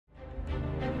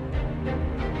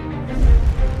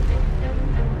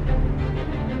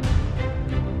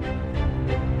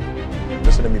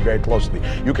very closely.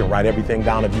 You can write everything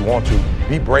down if you want to.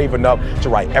 Be brave enough to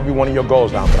write every one of your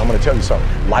goals down. But I'm going to tell you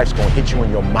something. Life's going to hit you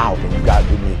in your mouth, and you got to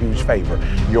do me a huge favor.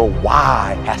 Your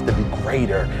why has to be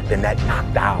greater than that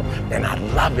knocked out. And I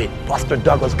love it. Buster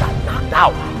Douglas got knocked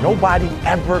out. Nobody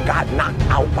ever got knocked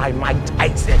out by Mike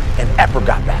Tyson and ever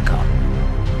got back up.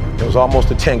 It was almost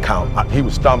a 10 count. He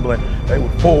was stumbling. They were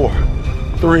 4,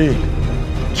 3,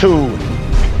 2,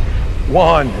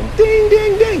 1, and ding,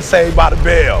 ding, ding, saved by the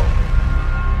bell.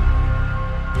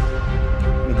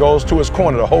 He goes to his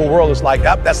corner. The whole world is like,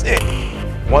 yep, that's it.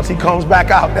 Once he comes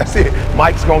back out, that's it.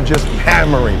 Mike's gonna just be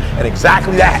hammering. And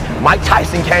exactly that. Mike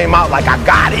Tyson came out like, I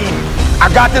got him. I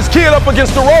got this kid up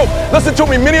against the rope. Listen to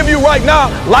me, many of you right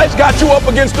now, life's got you up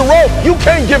against the rope. You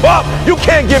can't give up. You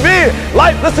can't give in.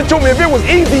 Life, listen to me, if it was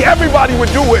easy, everybody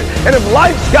would do it. And if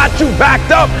life's got you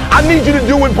backed up, I need you to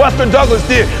do what Buster Douglas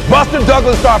did. Buster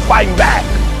Douglas started fighting back.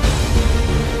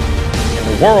 And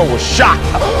the world was shocked.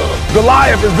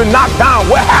 Goliath has been knocked down.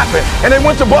 What happened? And they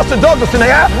went to Buster Douglas and they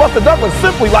asked Buster Douglas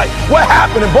simply like, what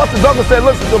happened? And Buster Douglas said,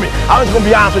 listen to me, I'm just gonna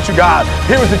be honest with you guys.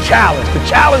 Here was the challenge. The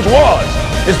challenge was,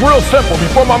 it's real simple.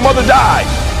 Before my mother died,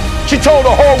 she told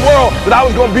the whole world that I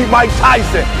was gonna beat Mike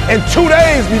Tyson. And 2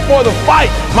 days before the fight,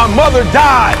 my mother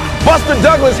died. Buster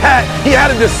Douglas had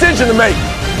a decision to make.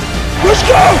 Let's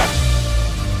go!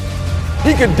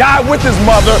 He could die with his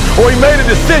mother, or he made a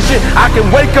decision, I can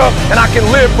wake up and I can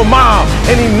live for mom.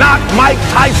 And he knocked Mike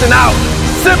Tyson out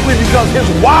simply because his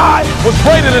why was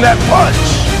greater than that punch.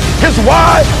 His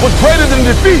why was greater than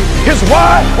defeat. His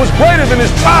why was greater than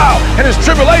his trial and his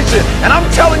tribulation. And I'm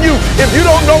telling you, if you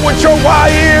don't know what your why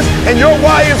is and your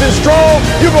why isn't strong,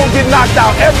 you're gonna get knocked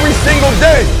out every single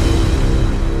day.